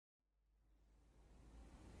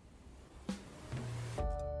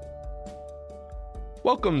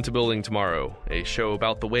Welcome to Building Tomorrow, a show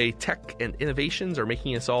about the way tech and innovations are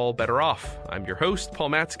making us all better off. I'm your host, Paul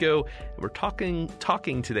Matzko, and we're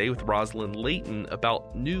talking today with Rosalind Layton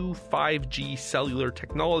about new 5G cellular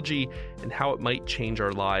technology and how it might change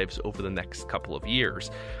our lives over the next couple of years.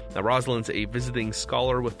 Now, Rosalind's a visiting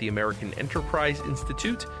scholar with the American Enterprise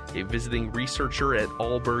Institute, a visiting researcher at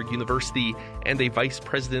Aalborg University, and a vice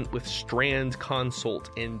president with Strand Consult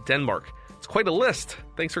in Denmark. It's quite a list.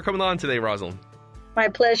 Thanks for coming on today, Rosalind. My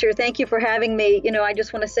pleasure. Thank you for having me. I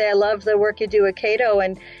just want to say I love the work you do at Cato,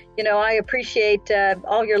 and, I appreciate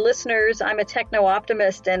all your listeners. I'm a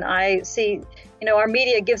techno-optimist, and I see, our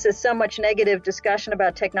media gives us so much negative discussion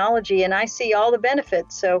about technology, and I see all the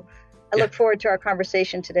benefits. So I look forward to our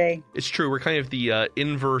conversation today. It's true. We're kind of the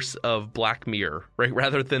inverse of Black Mirror, right?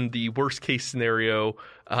 Rather than the worst case scenario,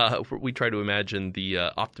 we try to imagine the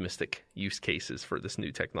optimistic use cases for this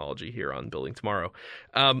new technology here on Building Tomorrow.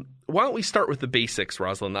 Why don't we start with the basics,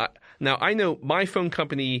 Rosalind? Now, I know my phone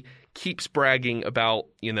company keeps bragging about,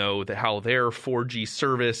 how their 4G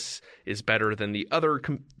service is better than the other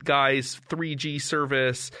guys' 3G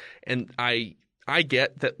service. And I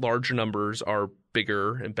get that larger numbers are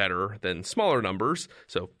bigger and better than smaller numbers.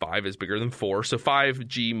 So 5 is bigger than 4. So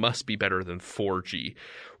 5G must be better than 4G.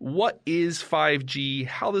 What is 5G?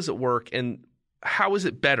 How does it work? And how is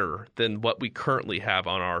it better than what we currently have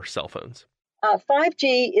on our cell phones?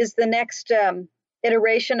 5G is the next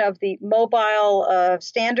iteration of the mobile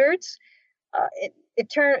standards.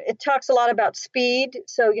 It talks a lot about speed.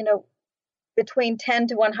 So, between 10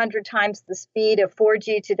 to 100 times the speed of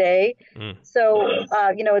 4G today. So,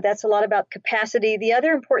 that's a lot about capacity. The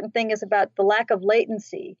other important thing is about the lack of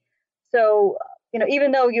latency. So,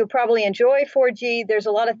 even though you probably enjoy 4G, there's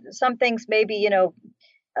some things maybe,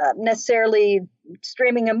 necessarily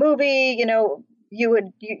streaming a movie,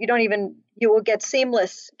 you will get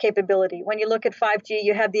seamless capability. When you look at 5G,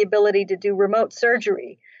 you have the ability to do remote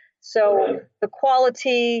surgery. So the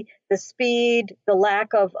quality, the speed, the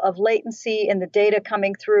lack of latency in the data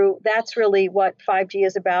coming through, that's really what 5G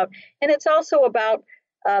is about. And it's also about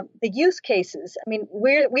the use cases. I mean,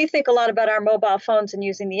 we think a lot about our mobile phones and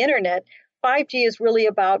using the internet. 5G is really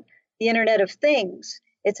about the Internet of Things.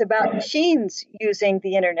 It's about machines using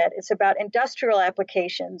the internet. It's about industrial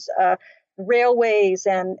applications, railways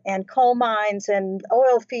and coal mines and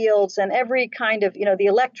oil fields and every kind of, the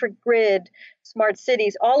electric grid, smart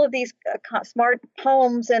cities, all of these smart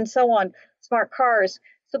homes and so on, smart cars.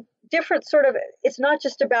 So different it's not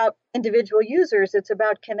just about individual users. It's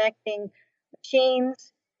about connecting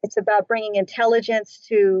machines. It's about bringing intelligence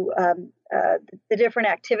to the different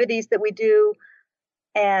activities that we do.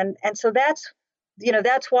 And so that's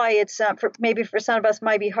why it's maybe for some of us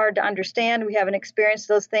might be hard to understand. We haven't experienced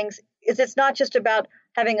those things. It's not just about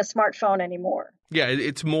having a smartphone anymore. Yeah,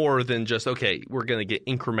 it's more than just, okay, we're going to get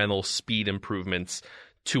incremental speed improvements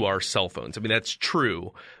to our cell phones. I mean, that's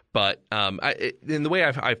true. But in the way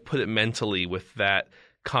I've put it mentally with that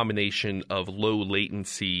combination of low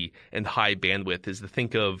latency and high bandwidth is to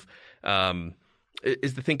think of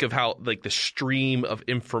how like the stream of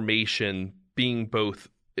information being both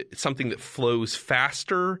something that flows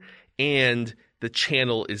faster and the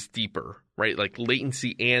channel is deeper, right? Like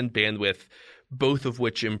latency and bandwidth, both of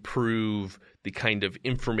which improve the kind of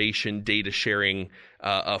information data sharing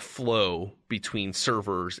flow between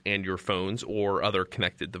servers and your phones or other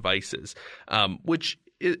connected devices, which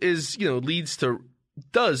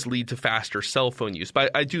does lead to faster cell phone use. But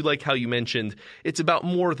I do like how you mentioned it's about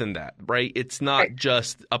more than that, right? It's not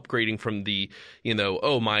just upgrading from the,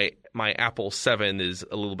 my Apple 7 is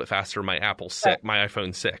a little bit faster, my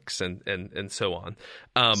iPhone 6 and so on.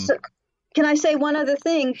 Can I say one other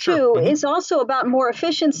thing, too? Sure. Mm-hmm. It's also about more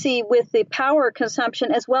efficiency with the power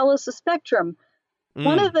consumption as well as the spectrum.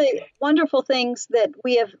 One of the wonderful things that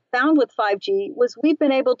we have found with 5G was we've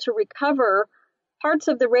been able to recover parts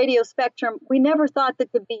of the radio spectrum we never thought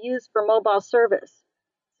that could be used for mobile service.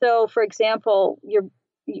 So, for example, your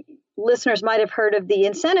listeners might have heard of the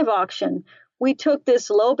incentive auction. We took this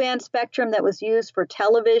low-band spectrum that was used for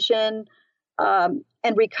television and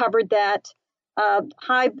recovered that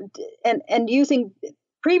and using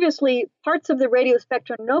previously parts of the radio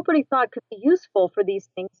spectrum nobody thought could be useful for these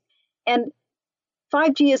things. And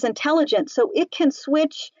 5G is intelligent, so it can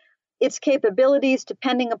switch its capabilities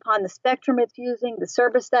depending upon the spectrum it's using, the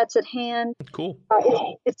service that's at hand. Cool.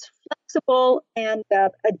 It's flexible and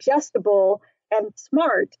adjustable and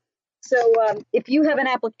smart. So if you have an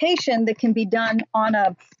application that can be done on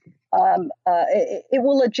it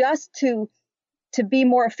will adjust to be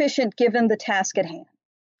more efficient given the task at hand.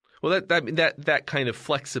 Well, that kind of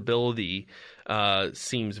flexibility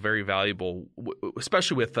seems very valuable,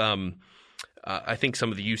 especially with I think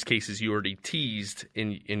some of the use cases you already teased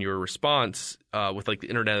in your response with like the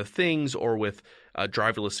Internet of Things or with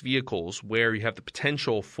driverless vehicles, where you have the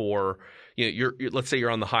potential for, let's say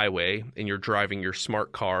you're on the highway and you're driving your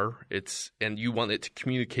smart car, and you want it to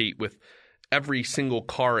communicate with every single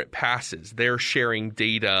car it passes. They're sharing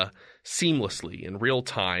data seamlessly in real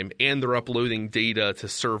time, and they're uploading data to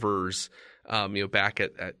servers, back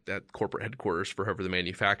at corporate headquarters for whoever the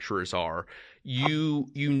manufacturers are. You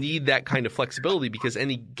need that kind of flexibility because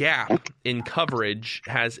any gap in coverage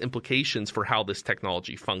has implications for how this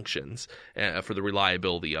technology functions, for the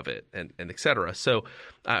reliability of it, and et cetera. So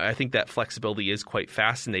I think that flexibility is quite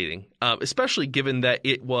fascinating, especially given that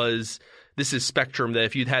this is spectrum that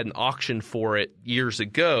if you'd had an auction for it years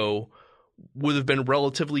ago would have been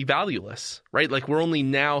relatively valueless, right? Like we're only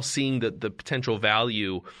now seeing the potential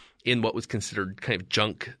value in what was considered kind of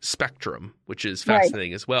junk spectrum, which is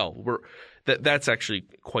fascinating as well. That's actually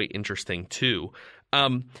quite interesting too.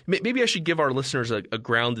 Maybe I should give our listeners a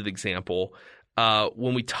grounded example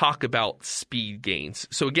when we talk about speed gains.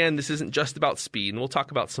 So again, this isn't just about speed, and we'll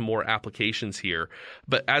talk about some more applications here.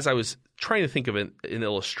 But as I was trying to think of an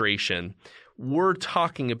illustration, we're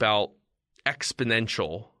talking about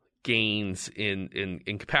exponential gains in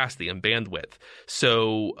capacity and bandwidth.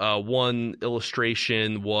 So one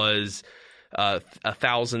illustration was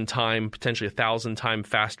potentially 1,000 times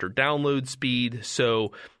faster download speed.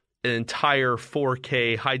 So an entire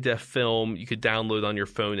 4K high def film you could download on your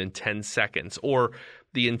phone in 10 seconds, or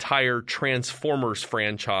the entire Transformers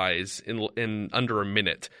franchise in under a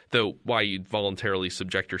minute. Though why you'd voluntarily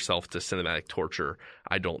subject yourself to cinematic torture,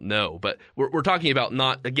 I don't know. But we're talking about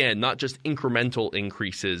not just incremental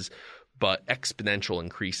increases, but exponential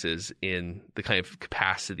increases in the kind of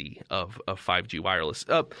capacity of 5G wireless.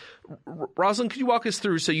 Rosalind, could you walk us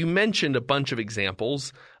through? So you mentioned a bunch of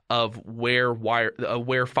examples of where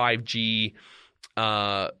 5G,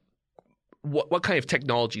 what kind of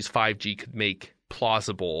technologies 5G could make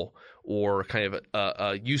plausible or kind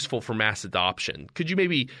of useful for mass adoption. Could you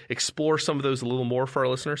maybe explore some of those a little more for our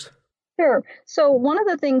listeners? Sure. So one of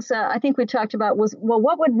the things I think we talked about was, well,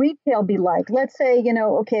 what would retail be like? Let's say,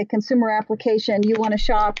 a consumer application, you want to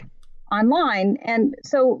shop online. And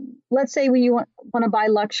so let's say you want to buy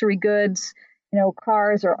luxury goods,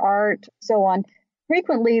 cars or art, so on.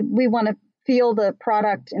 Frequently, we want to feel the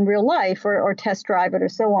product in real life or test drive it or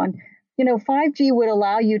so on. 5G would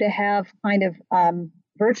allow you to have kind of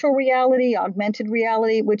virtual reality, augmented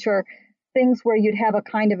reality, which are things where you'd have a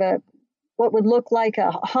kind of what would look like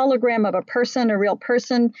a hologram of a real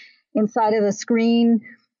person inside of a screen.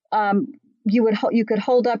 You could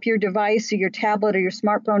hold up your device or your tablet or your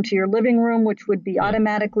smartphone to your living room, which would be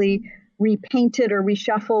automatically repainted or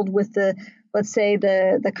reshuffled with let's say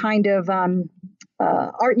the kind of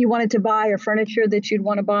art you wanted to buy or furniture that you'd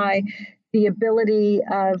want to buy. The ability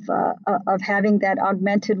of having that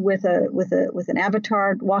augmented with an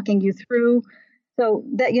avatar walking you through, so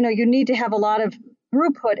that you need to have a lot of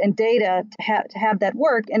throughput and data to have that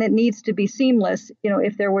work, and it needs to be seamless.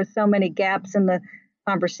 If there were so many gaps in the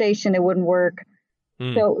conversation, it wouldn't work.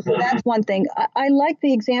 So that's one thing. I like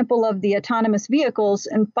the example of the autonomous vehicles.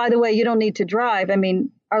 And by the way, you don't need to drive. I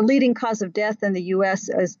mean, our leading cause of death in the U.S.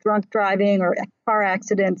 is drunk driving or car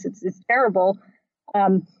accidents. It's terrible.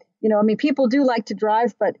 People do like to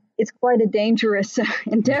drive, but it's quite a dangerous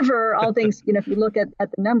endeavor, all things, if you look at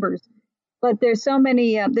the numbers. But there's so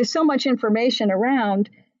much information around,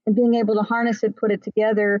 and being able to harness it, put it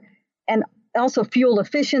together, and also fuel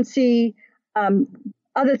efficiency,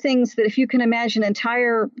 other things that if you can imagine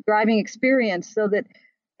entire driving experience, so that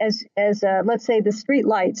as let's say the street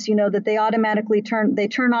lights, that they automatically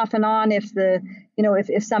turn off and on if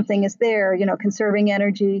if something is there, conserving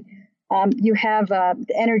energy. You have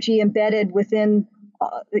energy embedded within,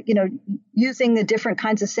 using the different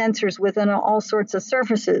kinds of sensors within all sorts of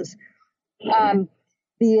surfaces.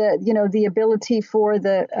 The ability for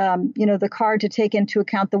the car to take into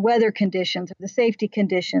account the weather conditions, or the safety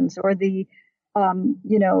conditions, or the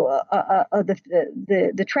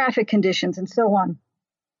traffic conditions, and so on.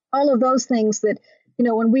 All of those things that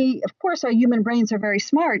when of course, our human brains are very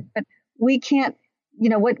smart, but we can't.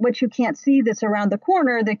 What you can't see that's around the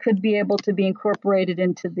corner that could be able to be incorporated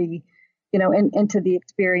into the, into the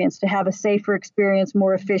experience, to have a safer experience,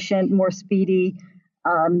 more efficient, more speedy.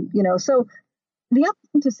 So the other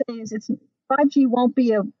thing to say is 5G won't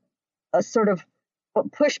be a sort of a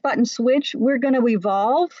push button switch. We're going to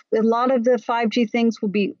evolve. A lot of the 5G things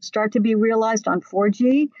will start to be realized on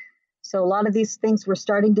 4G. So a lot of these things we're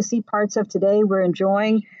starting to see parts of today, we're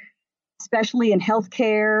enjoying, especially in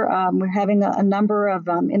healthcare. We're having a number of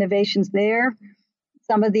innovations there.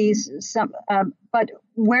 some of these, but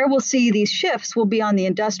where we'll see these shifts will be on the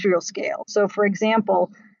industrial scale. So, for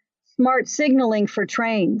example, smart signaling for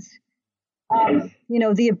trains.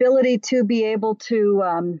 The ability to be able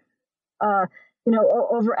to,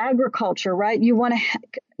 over agriculture, right? You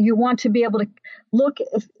want to be able to look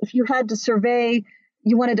if you had to survey.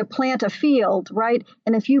 You wanted to plant a field, right?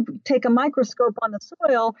 And if you take a microscope on the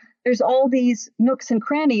soil, there's all these nooks and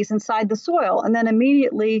crannies inside the soil. And then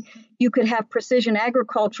immediately you could have precision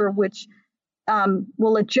agriculture, which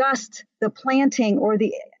will adjust the planting or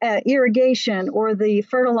the irrigation or the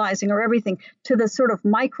fertilizing or everything to the sort of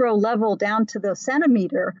micro level down to the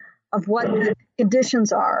centimeter of what the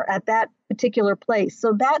conditions are at that particular place.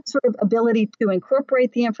 So that sort of ability to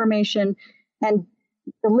incorporate the information and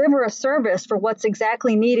deliver a service for what's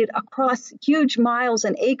exactly needed across huge miles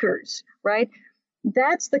and acres, right?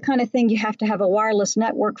 That's the kind of thing you have to have a wireless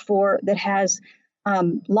network for that has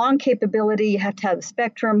long capability. You have to have the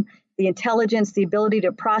spectrum, the intelligence, the ability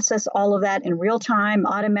to process all of that in real time,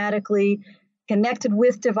 automatically, connected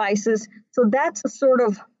with devices. So that's a sort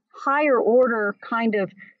of higher order kind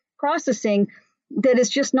of processing that is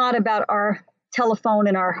just not about our telephone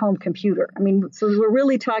and our home computer. I mean, so we're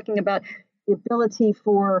really talking about the ability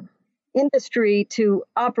for industry to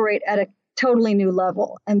operate at a totally new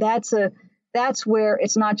level. And that's where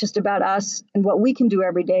it's not just about us and what we can do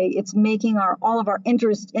every day. It's making all of our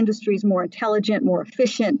industries more intelligent, more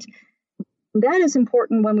efficient. That is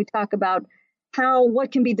important when we talk about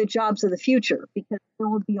what can be the jobs of the future, because there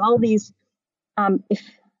will be all these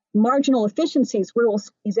marginal efficiencies where we'll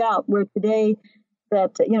squeeze out, where today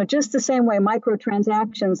that, just the same way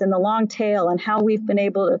microtransactions and the long tail and how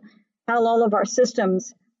all of our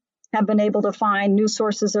systems have been able to find new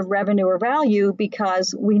sources of revenue or value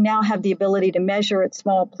because we now have the ability to measure at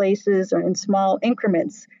small places or in small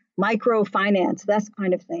increments, microfinance, that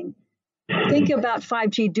kind of thing. Think about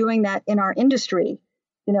 5G doing that in our industry.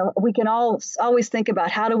 We can always think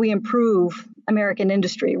about how do we improve American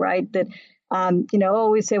industry, right? That,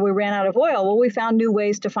 we say we ran out of oil. Well, we found new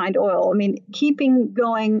ways to find oil. I mean, keeping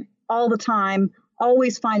going all the time,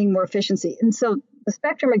 always finding more efficiency. And so the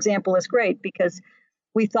spectrum example is great because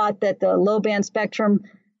we thought that the low band spectrum,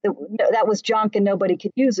 that was junk and nobody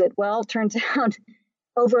could use it. Well, it turns out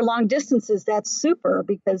over long distances, that's super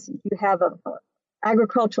because you have a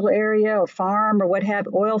agricultural area or farm or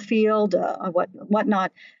oil field,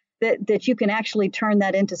 whatnot, that you can actually turn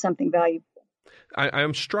that into something valuable.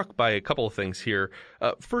 I'm struck by a couple of things here.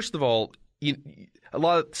 First of all,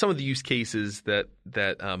 some of the use cases that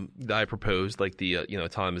I proposed, like the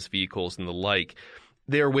autonomous vehicles and the like,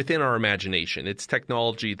 they're within our imagination. It's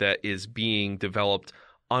technology that is being developed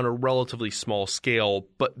on a relatively small scale,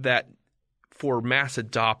 but that for mass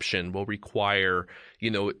adoption will require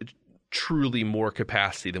truly more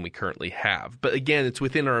capacity than we currently have. But again, it's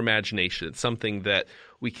within our imagination. It's something that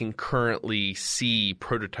we can currently see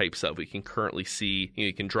prototypes of. We can currently see,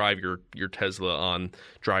 you can drive your Tesla on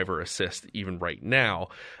driver assist even right now.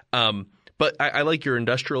 But I like your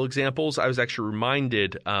industrial examples. I was actually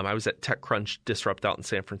reminded, I was at TechCrunch Disrupt out in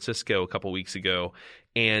San Francisco a couple of weeks ago,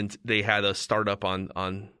 and they had a startup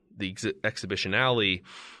on the exhibition alley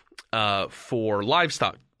for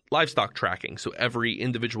livestock tracking. So every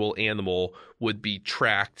individual animal would be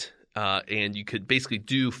tracked, and you could basically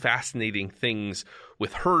do fascinating things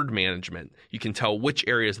with herd management. You can tell which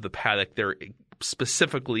areas of the paddock they're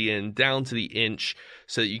specifically in down to the inch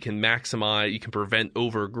so that you can prevent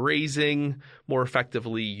overgrazing more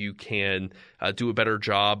effectively. You can do a better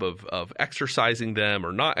job of exercising them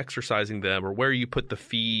or not exercising them, or where you put the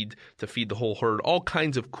feed to feed the whole herd, all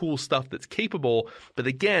kinds of cool stuff that's capable. But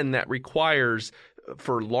again, that requires,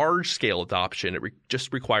 for large-scale adoption, it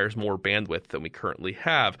just requires more bandwidth than we currently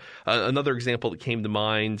have. Another example that came to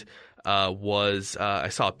mind was I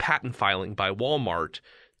saw a patent filing by Walmart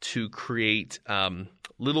to create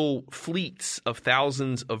little fleets of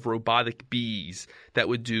thousands of robotic bees that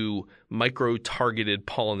would do micro-targeted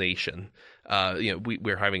pollination.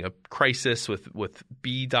 We're having a crisis with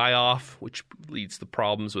bee die-off, which leads to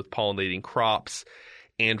problems with pollinating crops.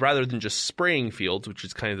 And rather than just spraying fields, which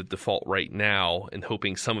is kind of the default right now, and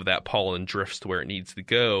hoping some of that pollen drifts to where it needs to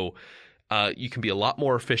go, you can be a lot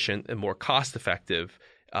more efficient and more cost-effective,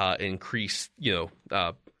 increase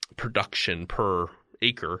production per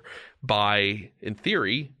acre by, in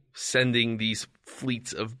theory, sending these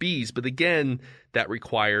fleets of bees. But again, that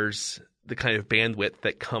requires the kind of bandwidth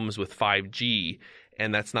that comes with 5G.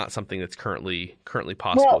 And that's not something that's currently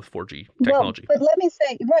possible with 4G technology. But let me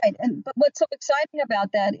say, right. But what's so exciting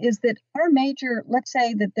about that is that let's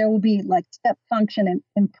say that there will be like step function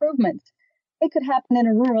improvements. It could happen in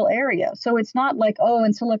a rural area. So it's not like,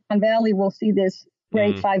 in Silicon Valley, we'll see this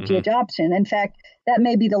great 5G adoption. In fact, that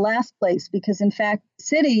may be the last place, because in fact,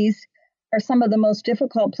 cities are some of the most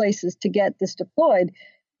difficult places to get this deployed.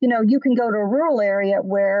 You can go to a rural area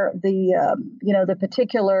where the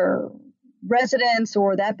particular residents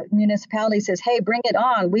or that municipality says, hey, bring it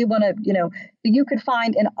on. We want to, you could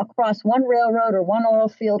find across one railroad or one oil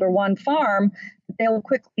field or one farm, they will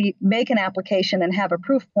quickly make an application and have a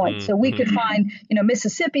proof point. So we could find,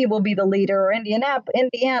 Mississippi will be the leader, or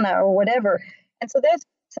Indiana or whatever. And so there's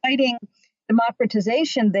exciting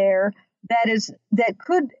democratization there that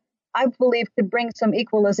could, I believe, could bring some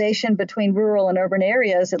equalization between rural and urban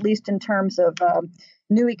areas, at least in terms of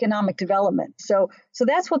new economic development. So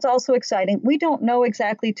that's what's also exciting. We don't know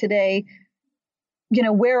exactly today,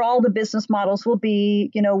 where all the business models will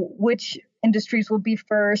be, which industries will be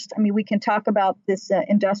first. I mean, we can talk about this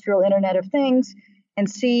industrial Internet of Things and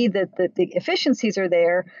see that the efficiencies are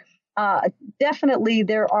there. Definitely,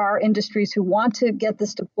 there are industries who want to get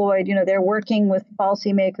this deployed. They're working with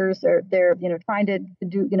policymakers. They're trying to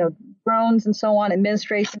do drones and so on.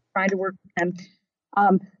 Administration trying to work with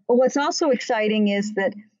them. But what's also exciting is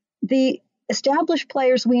that the established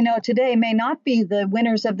players we know today may not be the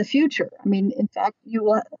winners of the future. I mean, in fact, you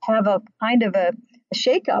will have a kind of a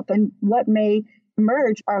shakeup, and what may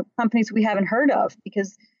emerge are companies we haven't heard of,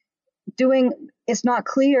 because it's not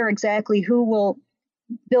clear exactly who will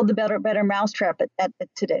build the better mousetrap at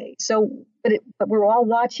today. So, but we're all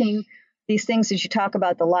watching these things as you talk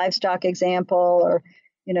about the livestock example, or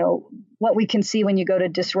what we can see when you go to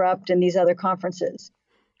Disrupt and these other conferences.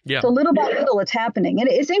 Yeah. So little by little, it's happening, and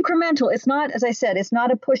it's incremental. It's not, as I said, it's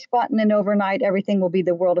not a push button and overnight everything will be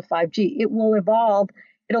the world of 5G. It will evolve.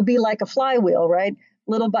 It'll be like a flywheel, right?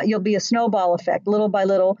 You'll be a snowball effect, little by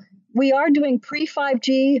little. We are doing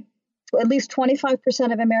pre-5G. At least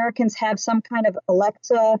 25% of Americans have some kind of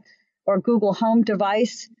Alexa or Google Home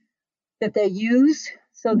device that they use.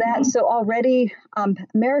 So already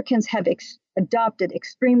Americans have adopted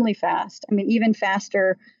extremely fast. I mean, even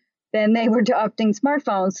faster than they were adopting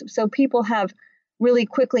smartphones. So people have really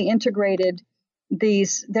quickly integrated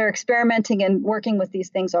these. They're experimenting and working with these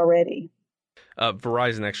things already.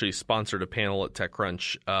 Verizon actually sponsored a panel at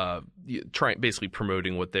TechCrunch, basically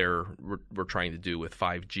promoting what we're trying to do with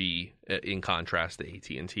 5G in contrast to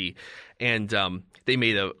AT&T, and they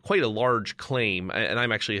made quite a large claim. And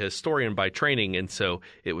I'm actually a historian by training, and so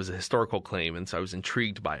it was a historical claim, and so I was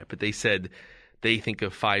intrigued by it. But they said they think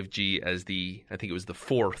of 5G as I think it was the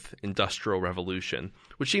fourth industrial revolution,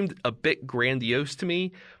 which seemed a bit grandiose to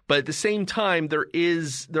me. But at the same time, there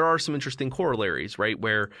are some interesting corollaries, right?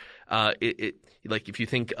 Where like if you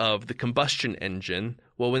think of the combustion engine,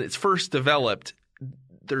 well, when it's first developed,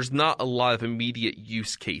 there's not a lot of immediate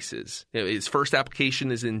use cases. Its first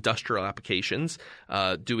application is industrial applications,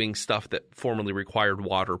 doing stuff that formerly required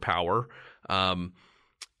water power.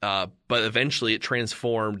 But eventually it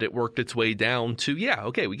transformed. It worked its way down to,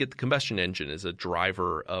 we get the combustion engine as a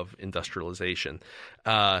driver of industrialization.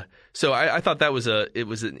 So I thought it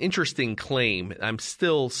was an interesting claim. I'm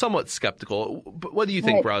still somewhat skeptical. But what do you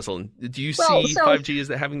think, Rosalind? Do you see 5G as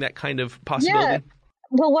having that kind of possibility? Yeah.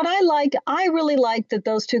 Well, I really like that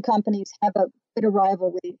those two companies have a bit of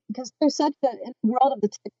rivalry, because they're such that in the world of the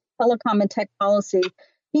telecom and tech policy,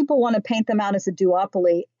 people want to paint them out as a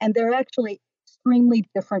duopoly, and they're actually extremely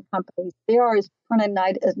different companies. They are as different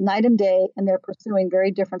night and day, and they're pursuing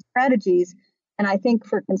very different strategies. And I think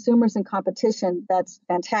for consumers and competition, that's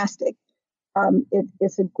fantastic.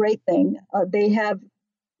 It's a great thing.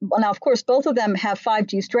 Now, of course, both of them have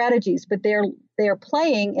 5G strategies, but they're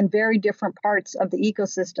playing in very different parts of the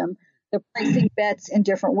ecosystem. They're placing bets in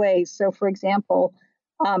different ways. So, for example,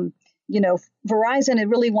 Verizon, it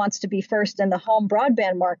really wants to be first in the home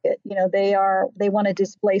broadband market. They want to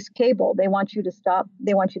displace cable. They want you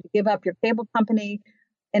to give up your cable company,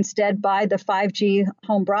 instead buy the 5G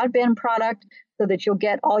home broadband product so that you'll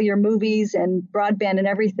get all your movies and broadband and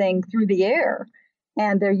everything through the air.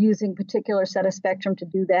 And they're using a particular set of spectrum to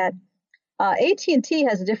do that. AT&T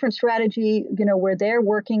has a different strategy, where they're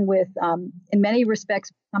working with, in many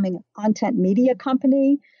respects, becoming a content media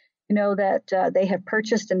company. That they have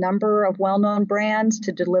purchased a number of well-known brands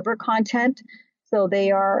to deliver content. So they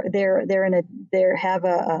have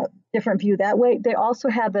a different view that way. They also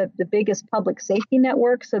have the biggest public safety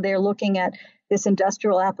network. So they're looking at this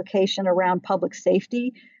industrial application around public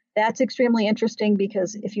safety. That's extremely interesting,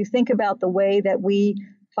 because if you think about the way that we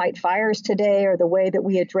fight fires today, or the way that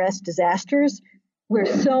we address disasters, we're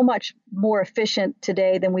so much more efficient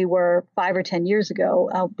today than we were 5 or 10 years ago.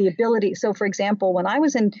 So for example, when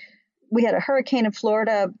we had a hurricane in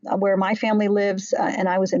Florida where my family lives, and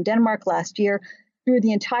I was in Denmark last year. Through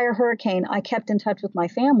the entire hurricane, I kept in touch with my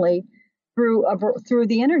family through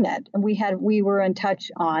the internet, and we were in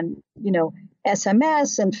touch on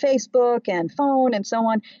SMS and Facebook and phone and so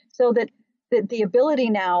on, so that the ability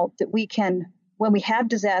now that we can, when we have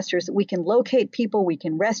disasters, that we can locate people, we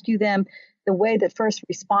can rescue them, the way that first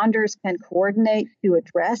responders can coordinate to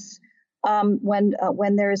address when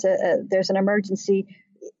there's an emergency.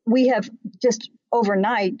 We have just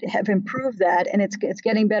overnight have improved that, and it's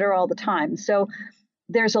getting better all the time. So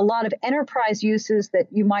there's a lot of enterprise uses that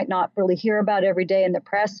you might not really hear about every day in the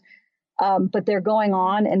press, but they're going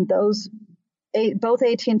on, and both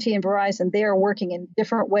AT&T and Verizon, they are working in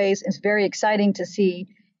different ways. It's very exciting to see,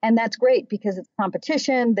 and that's great because it's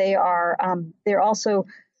competition. They're also,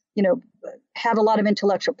 have a lot of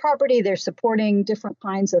intellectual property. They're supporting different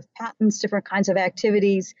kinds of patents, different kinds of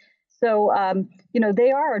activities. So,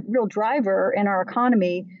 they are a real driver in our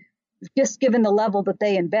economy, just given the level that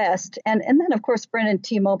they invest. And then, of course, Sprint and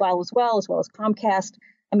T-Mobile as well as Comcast.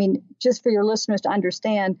 I mean, just for your listeners to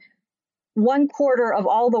understand, 1/4 of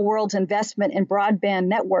all the world's investment in broadband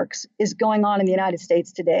networks is going on in the United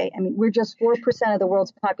States today. I mean, we're just 4% of the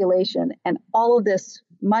world's population, and all of this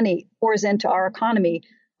money pours into our economy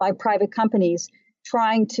by private companies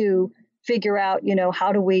trying to figure out,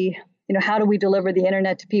 how do we deliver the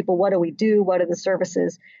internet to people? What do we do? What are the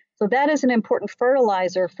services? So that is an important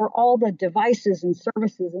fertilizer for all the devices and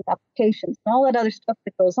services and applications and all that other stuff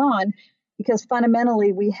that goes on, because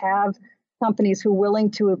fundamentally we have companies who are willing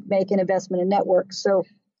to make an investment in networks. So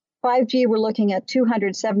 5G, we're looking at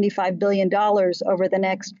 $275 billion over the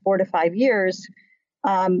next 4 to 5 years.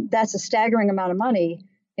 That's a staggering amount of money.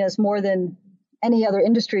 It's more than any other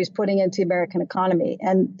industry is putting into the American economy.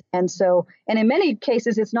 And in many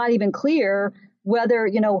cases, it's not even clear whether,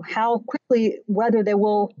 how quickly, whether they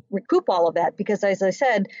will recoup all of that, because as I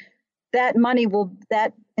said, that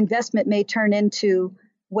investment may turn into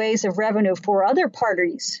ways of revenue for other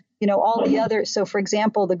parties, all the other. So for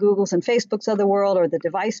example, the Googles and Facebooks of the world, or the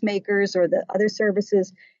device makers, or the other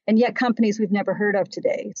services, and yet companies we've never heard of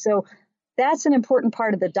today. So that's an important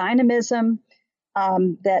part of the dynamism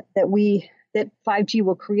that 5G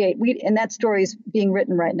will create. And that story is being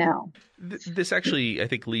written right now. This actually, I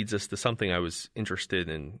think, leads us to something I was interested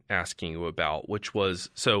in asking you about, which was,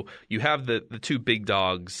 so you have the two big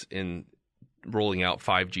dogs in rolling out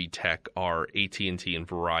 5G tech are AT&T and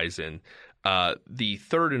Verizon. The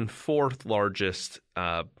third and fourth largest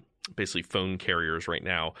basically phone carriers right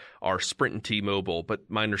now are Sprint and T-Mobile, but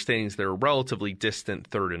my understanding is they're relatively distant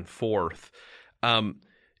third and fourth.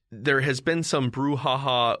 There has been some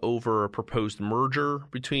brouhaha over a proposed merger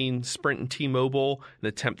between Sprint and T-Mobile, an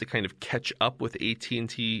attempt to kind of catch up with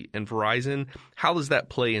AT&T and Verizon. How does that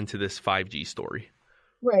play into this 5G story?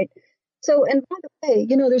 Right. So, and by the way,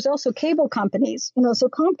 there's also cable companies, so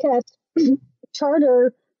Comcast,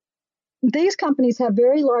 Charter, these companies have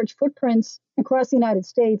very large footprints across the United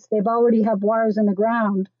States. They've already have wires in the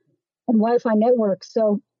ground and Wi-Fi networks.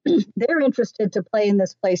 So they're interested to play in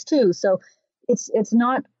this place too. So it's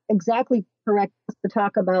not exactly correct to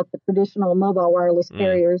talk about the traditional mobile wireless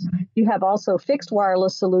carriers. You have also fixed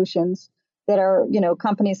wireless solutions that are,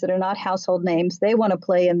 companies that are not household names. They want to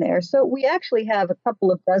play in there. So we actually have a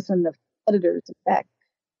couple of dozen of competitors, in fact.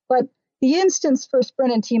 But the instance for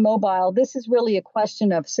Sprint and T-Mobile, this is really a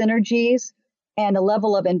question of synergies and a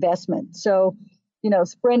level of investment. So,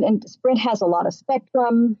 Sprint has a lot of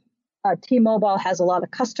spectrum. T-Mobile has a lot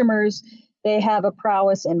of customers. They have a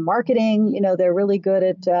prowess in marketing. They're really good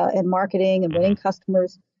at in marketing and winning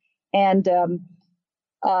customers. And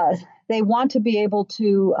they want to be able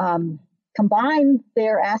to combine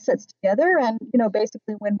their assets together and,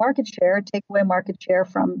 basically win market share, take away market share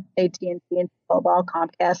from AT&T and T-Mobile,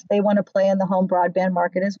 Comcast. They want to play in the home broadband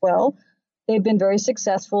market as well. They've been very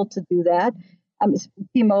successful to do that,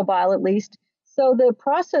 T-Mobile at least. So the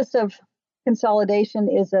process of consolidation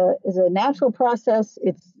is a natural process.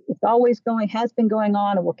 It's always has been going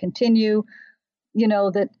on, and will continue.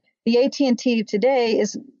 That the AT&T today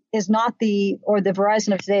is not the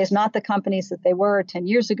Verizon of today is not the companies that they were 10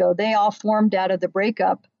 years ago. They all formed out of the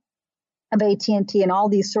breakup of AT&T, and all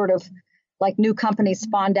these sort of like new companies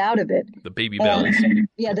spawned out of it. The baby bells.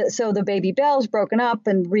 So the baby bells broken up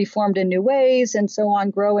and reformed in new ways, and so on,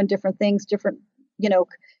 grow in different things,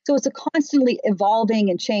 so it's a constantly evolving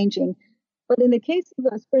and changing. But in the case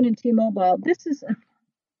of Sprint and T-Mobile,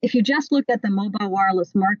 if you just look at the mobile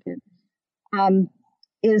wireless market,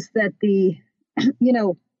 is that the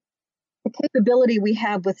capability we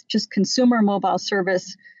have with just consumer mobile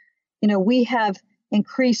service, we have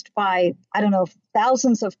increased by,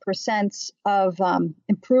 thousands of percents of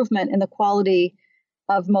improvement in the quality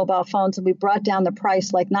of mobile phones, and we brought down the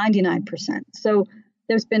price like 99%. So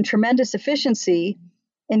there's been tremendous efficiency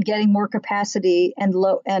in getting more capacity and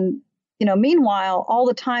meanwhile, all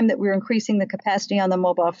the time that we're increasing the capacity on the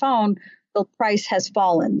mobile phone, the price has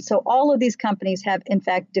fallen. So all of these companies have, in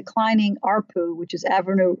fact, declining ARPU, which is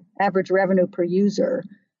average revenue per user.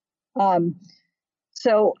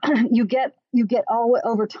 So you get all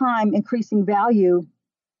over time increasing value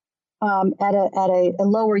at a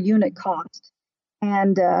lower unit cost.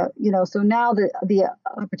 And so now the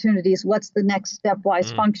opportunity is, what's the next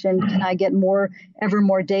stepwise function? Can I get ever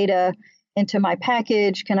more data into my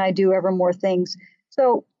package? Can I do ever more things?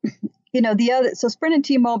 So so Sprint and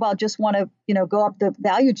T-Mobile just want to go up the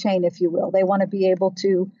value chain, if you will. They want to be able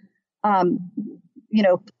to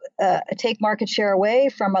take market share away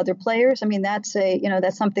from other players. I mean, that's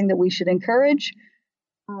something that we should encourage.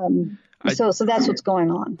 So that's what's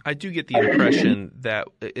going on. I do get the impression that,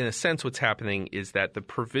 in a sense, what's happening is that the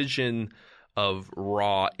provision of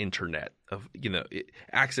raw internet,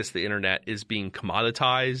 access to the internet, is being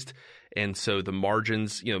commoditized, and so the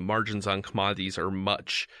margins on commodities are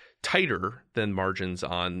much tighter than margins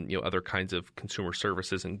on other kinds of consumer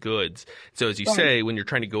services and goods. So as you say, when you're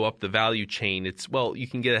trying to go up the value chain, you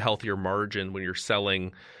can get a healthier margin when you're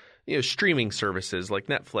selling streaming services like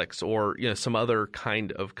Netflix or some other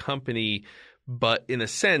kind of company. But in a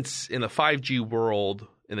sense, in the 5G world,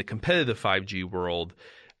 in the competitive 5G world,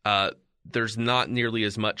 there's not nearly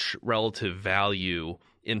as much relative value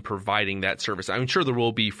in providing that service. I'm sure there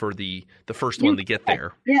will be for the first one to get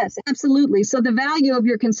there. Yes, absolutely. So the value of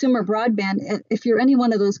your consumer broadband, if you're any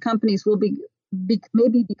one of those companies, will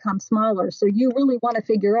maybe become smaller. So you really want to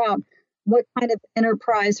figure out, what kind of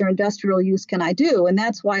enterprise or industrial use can I do? And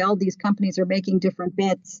that's why all these companies are making different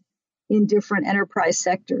bets in different enterprise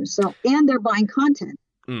sectors. So, and they're buying content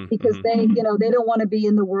because they don't want to be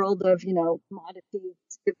in the world of, commodities,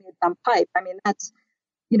 give me a dumb pipe. I mean, that's,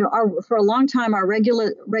 for a long time, our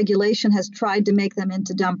regulation has tried to make them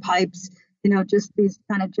into dumb pipes, just these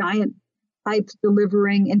kind of giant pipes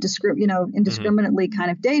delivering indiscriminately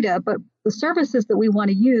kind of data. But the services that we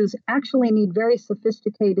want to use actually need very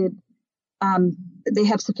sophisticated. They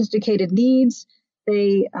have sophisticated needs.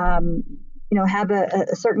 They, have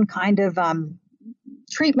a certain kind of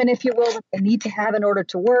treatment, if you will, that they need to have in order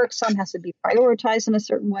to work. Some has to be prioritized in a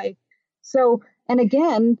certain way. So, and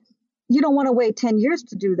again, you don't want to wait 10 years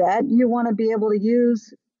to do that. You want to be able to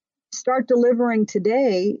start delivering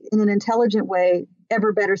today in an intelligent way,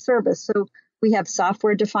 ever better service. So we have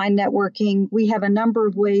software-defined networking. We have a number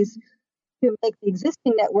of ways to make the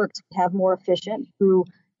existing networks have more efficient through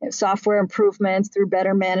software improvements, through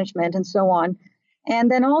better management, and so on.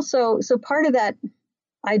 And then also, so part of that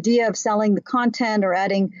idea of selling the content or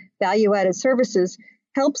adding value-added services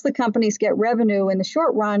helps the companies get revenue in the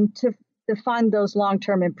short run to fund those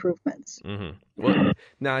long-term improvements. Mm-hmm. Well,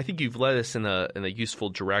 now I think you've led us in a useful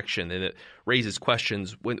direction, and it raises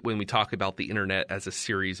questions when we talk about the internet as a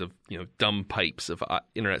series of dumb pipes of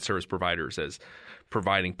internet service providers as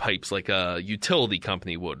providing pipes like a utility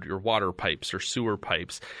company would, your water pipes or sewer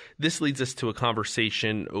pipes. This leads us to a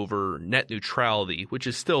conversation over net neutrality, which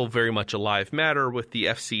is still very much a live matter, with the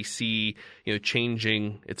FCC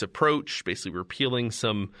changing its approach, basically repealing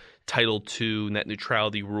some Title II net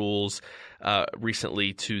neutrality rules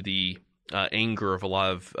recently, to the anger of a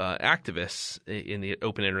lot of activists in the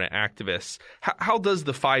open internet activists. How does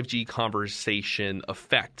the 5G conversation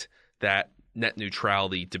affect that net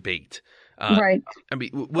neutrality debate? Right. I mean,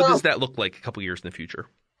 what does that look like a couple years in the future?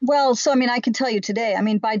 Well, so, I can tell you today,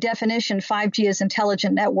 by definition, 5G is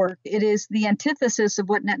intelligent network. It is the antithesis of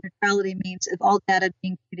what net neutrality means, if all data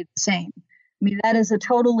being treated the same. That is a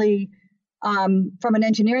totally, from an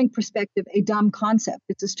engineering perspective, a dumb concept.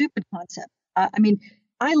 It's a stupid concept.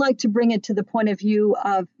 I like to bring it to the point of view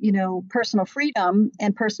of, personal freedom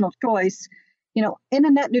and personal choice. In a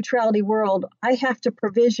net neutrality world, I have to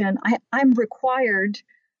provision, I'm required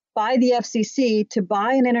by the FCC to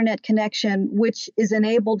buy an internet connection which is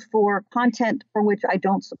enabled for content for which I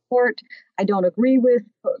don't support, I don't agree with,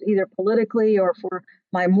 either politically or for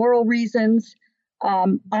my moral reasons.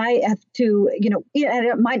 I have to,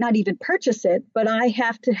 I might not even purchase it, but I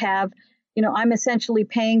have to have, I'm essentially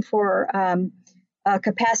paying for a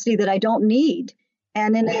capacity that I don't need.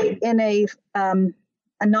 And in a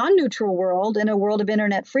non-neutral world, in a world of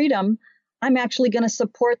internet freedom, I'm actually going to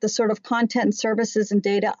support the sort of content and services and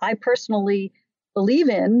data I personally believe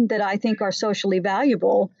in, that I think are socially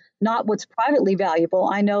valuable, not what's privately valuable.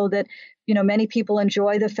 I know that, many people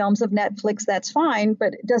enjoy the films of Netflix. That's fine,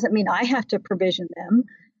 but it doesn't mean I have to provision them.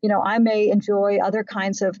 I may enjoy other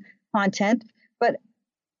kinds of content, but,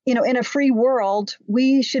 in a free world,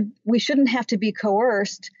 we shouldn't have to be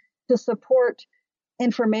coerced to support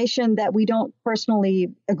information that we don't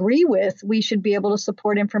personally agree with, we should be able to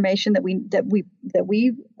support information that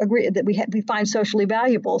we agree we find socially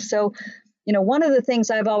valuable. So, one of the things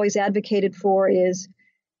I've always advocated for is,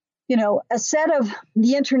 a set of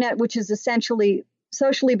the internet, which is essentially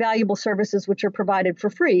socially valuable services which are provided for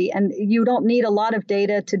free. And you don't need a lot of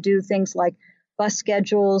data to do things like bus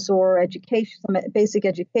schedules or education, some basic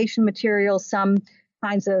education materials, some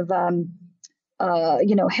kinds of,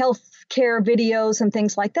 health care videos and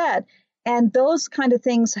things like that. And those kind of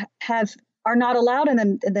things are not allowed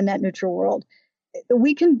in the net neutral world.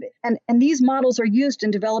 We can, and these models are used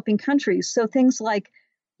in developing countries. So things like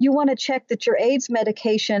you want to check that your AIDS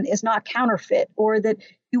medication is not counterfeit, or that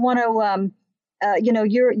you want to,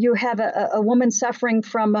 you have a woman suffering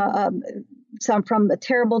from a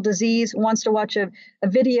terrible disease, wants to watch a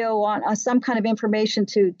video on some kind of information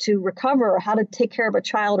to recover, or how to take care of a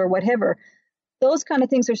child or whatever. Those kind of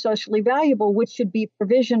things are socially valuable, which should be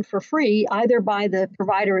provisioned for free, either by the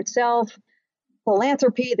provider itself,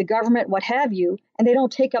 philanthropy, the government, what have you, and they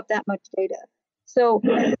don't take up that much data. So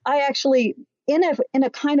I actually, in a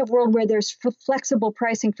kind of world where there's flexible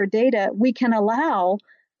pricing for data, we can allow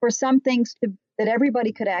for some things that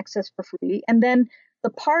everybody could access for free. And then the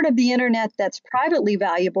part of the internet that's privately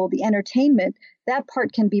valuable, the entertainment, that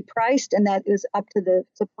part can be priced, and that is up to the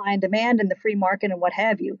supply and demand and the free market and what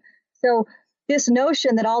have you. So this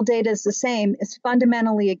notion that all data is the same is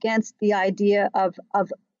fundamentally against the idea of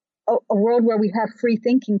a world where we have free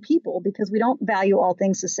thinking people, because we don't value all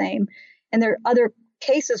things the same. And there are other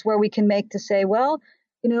cases where we can make to say, well,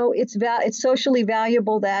 it's socially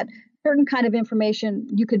valuable that certain kind of information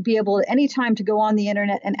you could be able at any time to go on the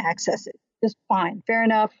internet and access it. Just fine, fair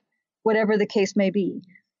enough, whatever the case may be.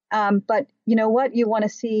 But you know what? You want to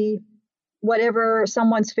see whatever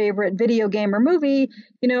someone's favorite video game or movie,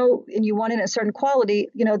 and you want it in a certain quality,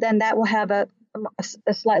 then that will have a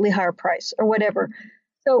slightly higher price or whatever.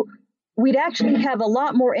 So we'd actually have a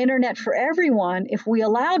lot more internet for everyone if we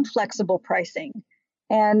allowed flexible pricing.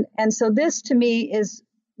 And so this, to me, is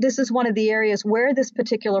one of the areas where this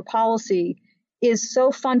particular policy is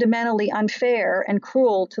so fundamentally unfair and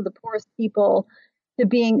cruel to the poorest people, to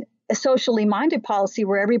being a socially minded policy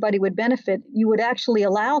where everybody would benefit. You would actually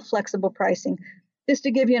allow flexible pricing. Just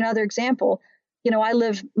to give you another example, I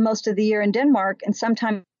live most of the year in Denmark, and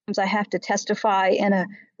sometimes I have to testify in a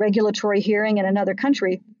regulatory hearing in another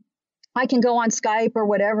country. I can go on Skype or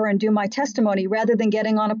whatever and do my testimony rather than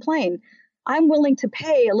getting on a plane. I'm willing to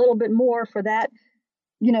pay a little bit more for that,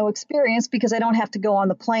 experience, because I don't have to go on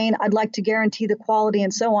the plane. I'd like to guarantee the quality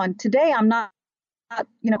and so on. Today, I'm not,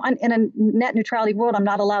 in a net neutrality world, I'm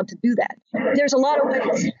not allowed to do that. There's a lot of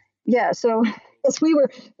ways. Yeah. So as we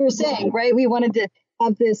were saying, right, we wanted to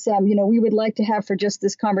have this, we would like to have for just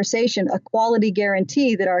this conversation, a quality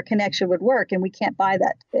guarantee that our connection would work, and we can't buy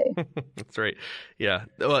that today. That's right. Yeah.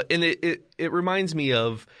 Well, and it reminds me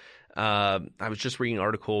of, I was just reading an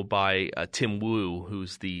article by Tim Wu,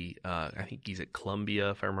 who's I think he's at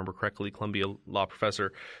Columbia, if I remember correctly, Columbia law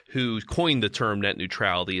professor, who coined the term net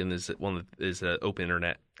neutrality and is an open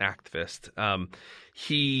internet activist.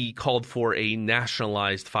 He called for a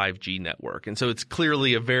nationalized 5G network. And so it's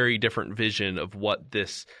clearly a very different vision of what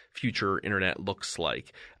this future internet looks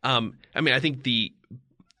like. I think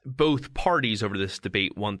both parties over this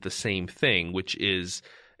debate want the same thing, which is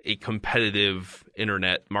a competitive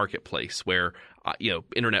internet marketplace where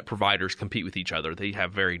internet providers compete with each other. They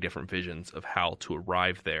have very different visions of how to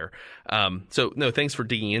arrive there. So no, thanks for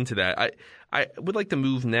digging into that. I would like to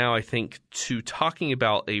move now, I think, to talking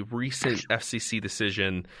about a recent FCC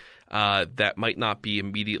decision that might not be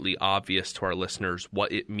immediately obvious to our listeners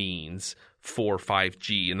what it means for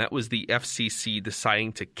 5G, and that was the FCC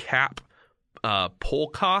deciding to cap pole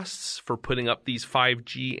costs for putting up these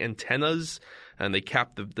 5G antennas. And they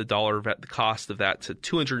capped the cost of that to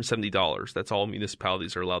 $270. That's all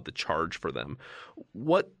municipalities are allowed to charge for them.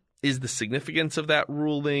 What is the significance of that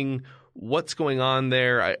ruling? What's going on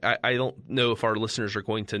there? I don't know if our listeners are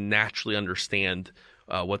going to naturally understand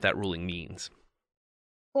what that ruling means.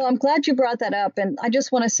 Well, I'm glad you brought that up. And I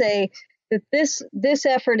just want to say that this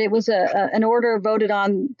effort, it was an order voted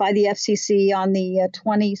on by the FCC on the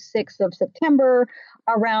 26th of September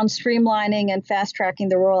around streamlining and fast tracking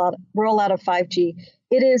the rollout of 5G.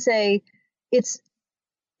 It's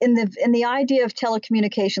in the idea of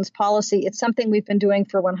telecommunications policy. It's something we've been doing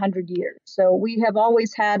for 100 years. So we have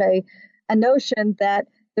always had a notion that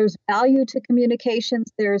there's value to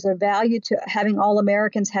communications. There's a value to having all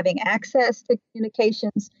Americans having access to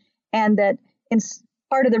communications, and that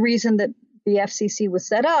part of the reason that the FCC was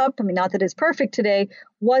set up, not that it's perfect today,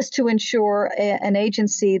 was to ensure an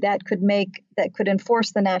agency that could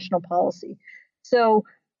enforce the national policy. So,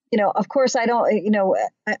 of course, I don't,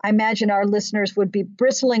 I imagine our listeners would be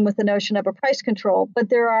bristling with the notion of a price control, but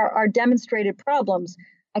there are demonstrated problems.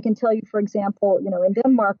 I can tell you, for example, in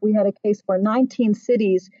Denmark, we had a case where 19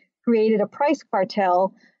 cities created a price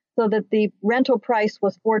cartel so that the rental price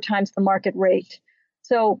was 4 times the market rate.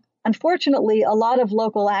 So, unfortunately, a lot of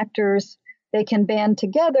local actors, they can band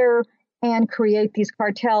together and create these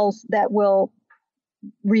cartels that will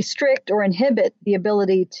restrict or inhibit the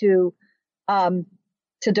ability to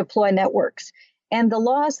deploy networks. And the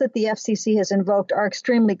laws that the FCC has invoked are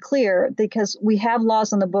extremely clear because we have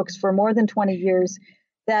laws on the books for more than 20 years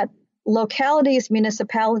that localities,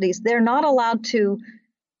 municipalities, they're not allowed to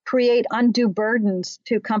create undue burdens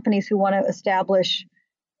to companies who want to establish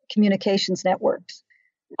communications networks.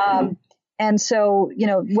 And so,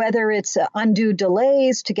 whether it's undue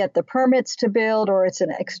delays to get the permits to build or it's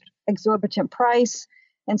an exorbitant price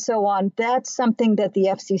and so on, that's something that the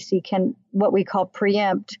FCC can, what we call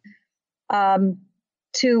preempt. To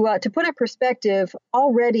put in perspective,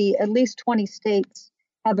 already at least 20 states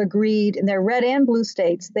have agreed, in their red and blue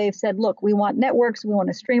states, they've said, look, we want networks, we want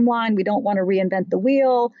to streamline, we don't want to reinvent the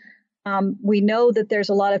wheel. We know that there's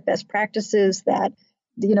a lot of best practices that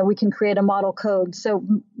we can create a model code. So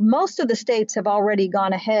most of the states have already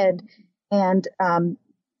gone ahead and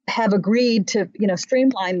have agreed to,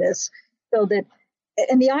 streamline this so that,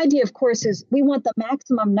 and the idea, of course, is we want the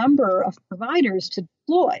maximum number of providers to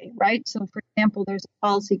deploy, right? So, for example, there's a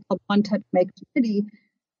policy called One Touch Makes a City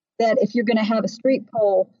that if you're going to have a street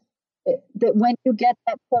pole, that when you get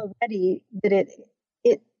that pole ready, that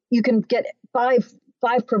you can get five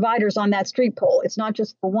providers on that street pole. It's not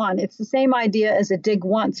just for one. It's the same idea as a dig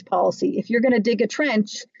once policy. If you're going to dig a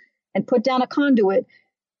trench and put down a conduit,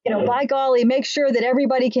 by golly, make sure that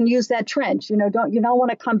everybody can use that trench. You don't want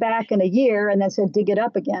to come back in a year and then say dig it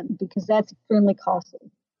up again, because that's extremely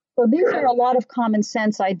costly. So these are a lot of common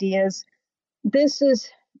sense ideas. This is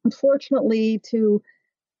unfortunately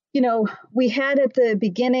we had at the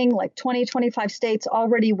beginning, like 20, 25 states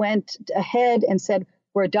already went ahead and said,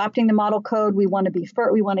 we're adopting the model code. We want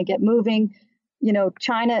to get moving.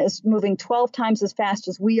 China is moving 12 times as fast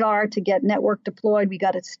as we are to get network deployed. We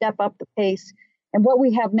got to step up the pace. And what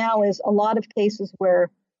we have now is a lot of cases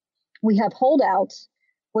where we have holdouts,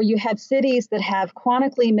 where you have cities that have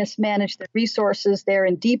chronically mismanaged the resources. They're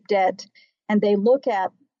in deep debt, and they look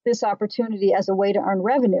at this opportunity as a way to earn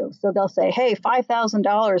revenue. So they'll say, hey,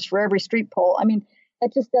 $5,000 for every street pole. I mean,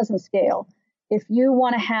 that just doesn't scale. If you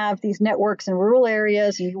want to have these networks in rural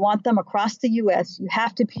areas and you want them across the U.S., you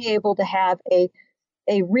have to be able to have a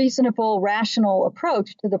reasonable, rational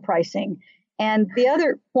approach to the pricing. And the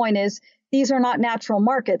other point is, these are not natural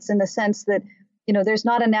markets in the sense that, there's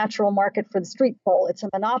not a natural market for the street pole. It's a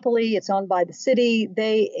monopoly. It's owned by the city.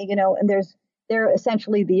 And they're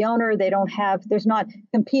essentially the owner. There's not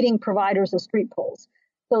competing providers of street poles.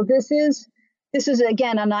 So this is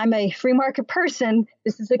again, and I'm a free market person,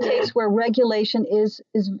 this is a case where regulation is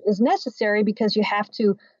necessary because you have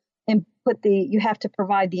to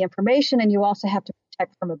provide the information and you also have to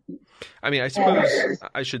protect from abuse. I mean, I suppose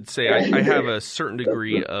I should say I have a certain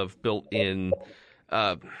degree of built-in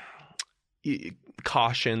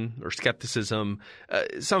caution or skepticism.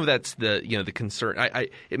 Some of that's the concern.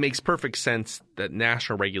 It makes perfect sense that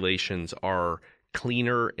national regulations are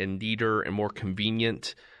cleaner and neater and more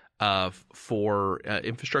convenient for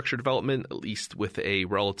infrastructure development, at least with a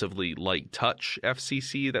relatively light touch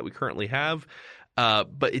FCC that we currently have.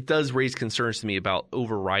 But it does raise concerns to me about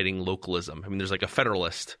overriding localism. I mean, there's like a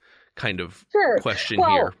federalist kind of question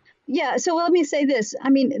here. Yeah. So let me say this. I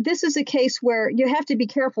mean, this is a case where you have to be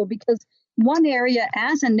careful because one area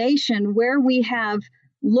as a nation where we have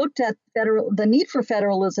looked at the need for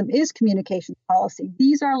federalism is communications policy.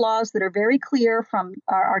 These are laws that are very clear from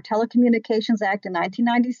our Telecommunications Act in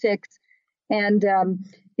 1996. And,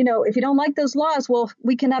 if you don't like those laws, well,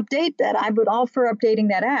 we can update that. I would offer updating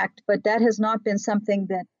that act, but that has not been something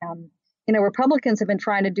that, Republicans have been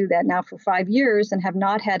trying to do that now for 5 years and have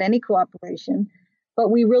not had any cooperation. But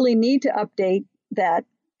we really need to update that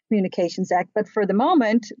Communications Act. But for the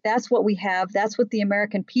moment, that's what we have. That's what the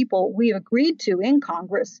American people, we agreed to in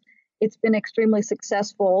Congress. It's been extremely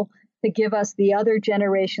successful to give us the other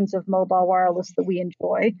generations of mobile wireless that we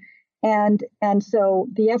enjoy. And so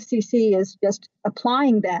the FCC is just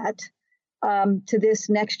applying that to this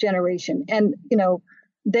next generation. And,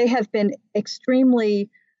 they have been extremely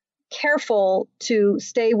careful to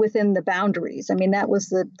stay within the boundaries. I mean, that was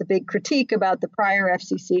the big critique about the prior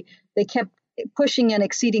FCC. They kept pushing and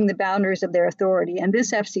exceeding the boundaries of their authority. And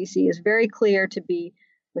this FCC is very clear to be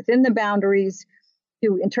within the boundaries,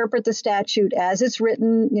 to interpret the statute as it's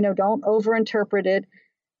written, don't overinterpret it.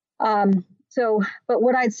 So, but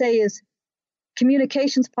what I'd say is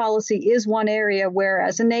communications policy is one area where,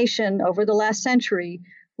 as a nation, over the last century,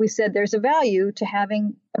 we said there's a value to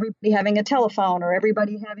having everybody having a telephone or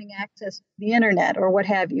everybody having access to the internet or what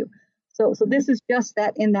have you. So this is just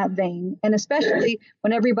that in that vein. And especially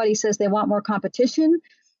when everybody says they want more competition,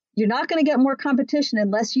 you're not going to get more competition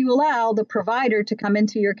unless you allow the provider to come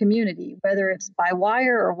into your community, whether it's by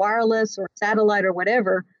wire or wireless or satellite or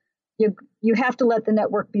whatever. You have to let the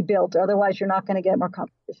network be built. Otherwise, you're not going to get more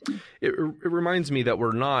competition. It reminds me that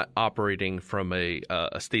we're not operating from a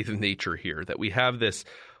state of nature here, that we have this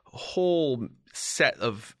whole set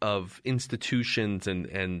of institutions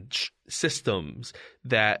and systems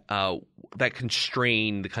that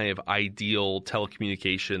constrain the kind of ideal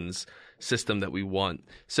telecommunications system that we want.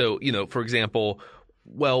 So, for example,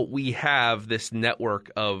 we have this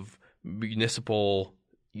network of municipal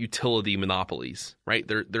utility monopolies, right?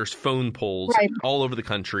 There's phone poles all over the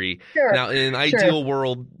country. Sure. Now, in an ideal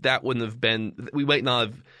world, that wouldn't have been – we might not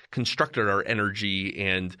have constructed our energy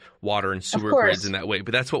and water and sewer grids in that way,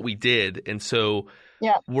 but that's what we did. And so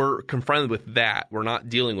we're confronted with that. We're not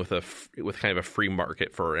dealing with kind of a free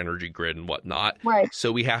market for our energy grid and whatnot. Right.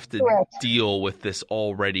 So we have to deal with this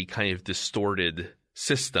already kind of distorted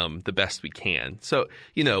system the best we can. So,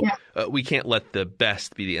 we can't let the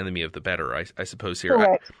best be the enemy of the better, I suppose here.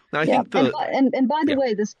 Correct. I think and by the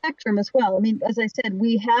way, the spectrum as well. I mean, as I said,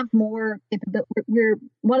 we have more capability.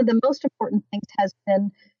 One of the most important things has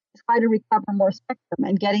been to try to recover more spectrum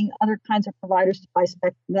and getting other kinds of providers to buy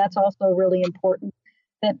spectrum. That's also really important.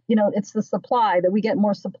 That, it's the supply, that we get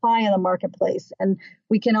more supply in the marketplace. And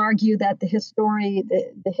we can argue that the history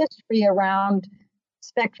around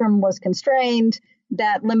spectrum was constrained,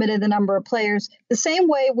 that limited the number of players. The same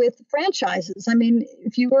way with franchises. I mean,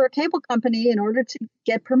 if you were a cable company, in order to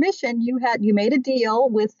get permission, you made a deal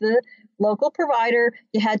with the local provider.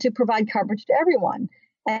 You had to provide coverage to everyone.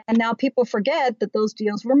 And now people forget that those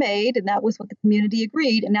deals were made, and that was what the community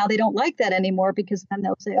agreed. And now they don't like that anymore, because then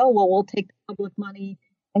they'll say, oh, well, we'll take the public money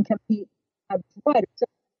and compete with providers. So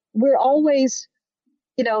we're always,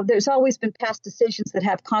 there's always been past decisions that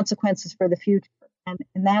have consequences for the future. And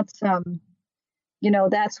that's,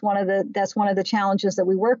 that's one of the challenges that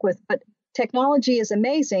we work with. But technology is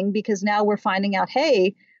amazing, because now we're finding out,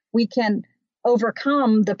 hey, we can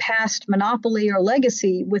overcome the past monopoly or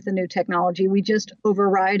legacy with the new technology. We just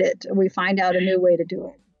override it. We find out a new way to do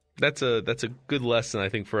it. That's a good lesson, I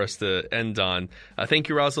think, for us to end on. Thank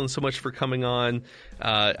you, Rosalind, so much for coming on.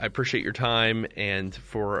 I appreciate your time. And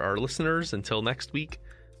for our listeners, until next week,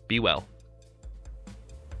 be well.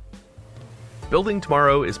 Building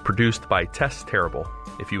Tomorrow is produced by Tess Terrible.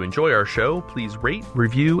 If you enjoy our show, please rate,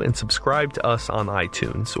 review, and subscribe to us on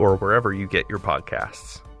iTunes or wherever you get your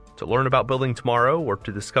podcasts. To learn about Building Tomorrow or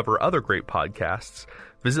to discover other great podcasts,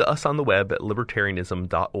 visit us on the web at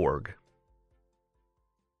libertarianism.org.